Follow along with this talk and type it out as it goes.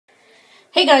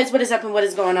Hey guys, what is up and what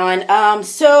is going on?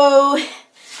 So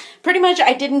pretty much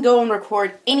I didn't go and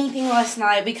record anything last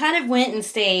night. We kind of went and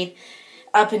stayed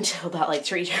up until about like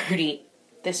 3:30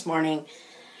 this morning.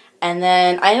 And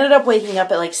then I ended up waking up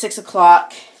at like 6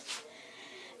 o'clock.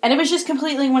 And it was just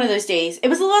completely one of those days. It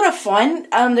was a lot of fun.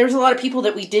 There was a lot of people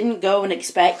that we didn't go and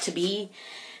expect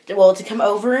to come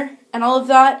over and all of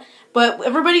that. But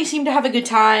everybody seemed to have a good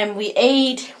time. We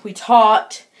ate, we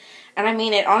talked, and I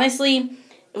mean it. Honestly,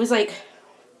 it was like,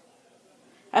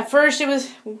 at first it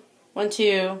was 1,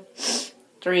 2,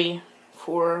 3,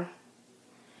 4,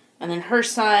 and then her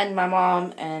son, my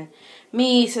mom, and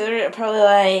me, so there were probably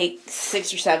like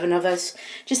 6 or 7 of us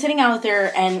just sitting out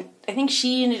there, and I think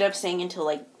she ended up staying until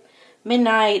like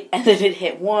midnight, and then it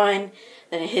hit 1,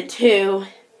 then it hit 2,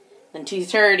 then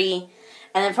 2:30,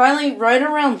 and then finally right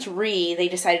around 3, they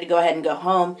decided to go ahead and go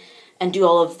home and do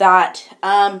all of that.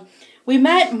 We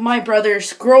met my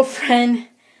brother's girlfriend,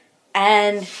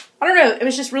 and I don't know, it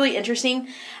was just really interesting.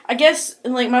 I guess,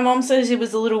 like, my mom says it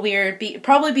was a little weird,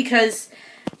 probably because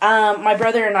my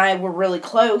brother and I were really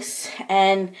close,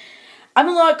 and I'm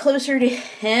a lot closer to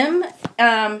him,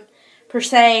 per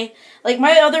se. Like,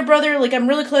 my other brother, like, I'm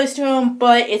really close to him,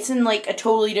 but it's in, like, a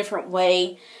totally different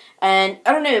way, and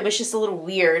I don't know, it was just a little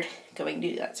weird going to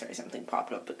do that. Sorry, something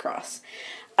popped up across.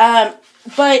 But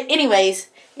anyways,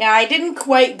 yeah, I didn't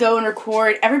quite go and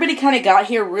record. Everybody kind of got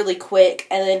here really quick,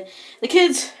 and then the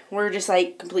kids were just,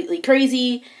 like, completely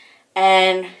crazy,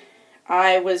 and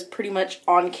I was pretty much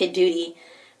on kid duty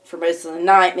for most of the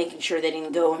night, making sure they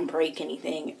didn't go and break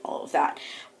anything, all of that.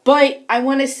 But I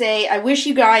want to say, I wish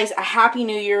you guys a Happy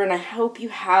New Year, and I hope you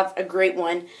have a great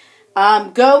one.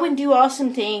 Go and do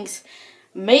awesome things.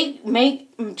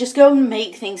 Just go and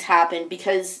make things happen,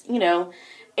 because, you know,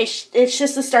 it's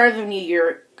just the start of a new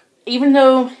year. Even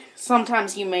though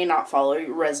sometimes you may not follow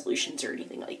your resolutions or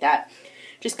anything like that,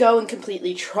 just go and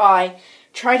completely try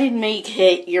to make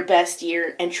it your best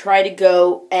year, and try to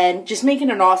go and just make it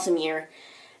an awesome year,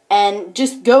 and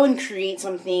just go and create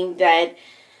something that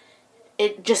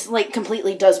it just, like,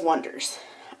 completely does wonders.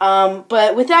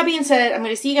 But with that being said, I'm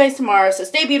going to see you guys tomorrow, so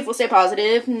stay beautiful, stay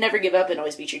positive, never give up, and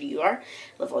always be true to who you are.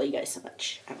 Love all you guys so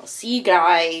much, and I'll see you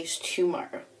guys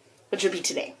tomorrow, which will be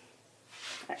today.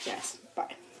 Alright guys,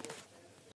 bye.